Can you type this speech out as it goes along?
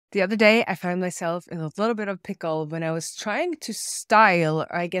The other day, I found myself in a little bit of pickle when I was trying to style,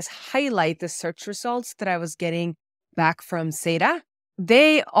 or I guess highlight the search results that I was getting back from Zeta.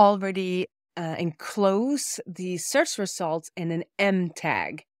 They already enclose the search results in an M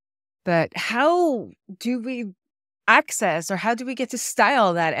tag. But how do we access, or how do we get to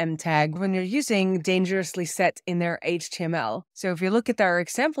style that M tag when you're using dangerously set inner HTML? So if you look at our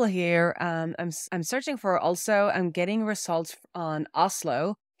example here, I'm searching for also, I'm getting results on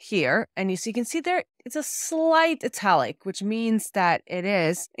Oslo here. And as you can see there, it's a slight italic, which means that it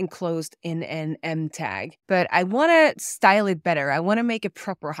is enclosed in an M tag. But I want to style it better. I want to make a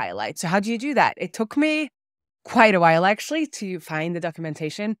proper highlight. So how do you do that? It took me quite a while actually to find the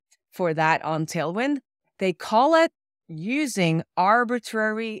documentation for that on Tailwind. They call it using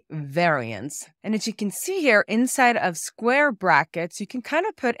arbitrary variants. And as you can see here, inside of square brackets, you can kind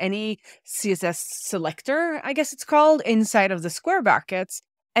of put any CSS selector, I guess it's called, inside of the square brackets,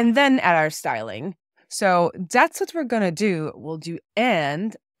 and then add our styling. So that's what we're going to do. We'll do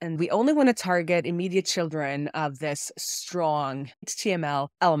and we only want to target immediate children of this strong HTML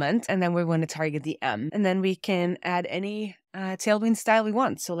element. And then we want to target the M. And then we can add any Tailwind style we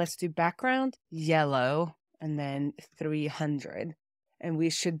want. So let's do background, yellow, and then 300. And we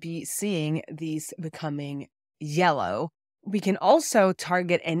should be seeing these becoming yellow. We can also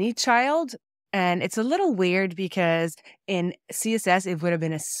target any child. And it's a little weird because in CSS, it would have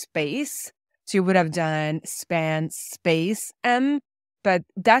been a space. So you would have done span space M, but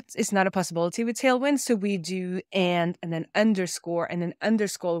that is not a possibility with Tailwind. So we do and then underscore, and then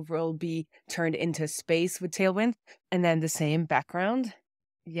underscore will be turned into space with Tailwind. And then the same background,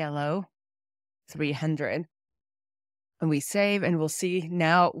 yellow, 300. And we save, and we'll see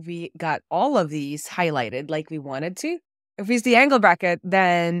now we got all of these highlighted like we wanted to. If we use the angle bracket,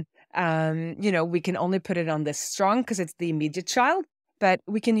 then we can only put it on this strong because it's the immediate child, but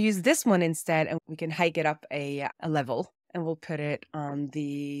we can use this one instead, and we can hike it up a level, and we'll put it on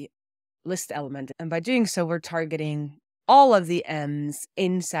the list element. And by doing so, we're targeting all of the M's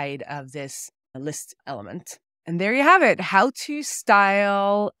inside of this list element. And there you have it, how to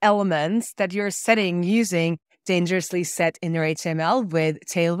style elements that you're setting using dangerously set inner HTML with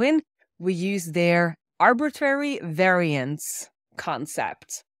Tailwind. We use their arbitrary variants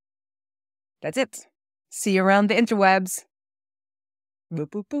concept. That's it. See you around the interwebs. Boop,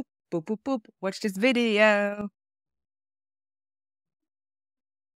 boop, boop, boop, boop, boop. Watch this video.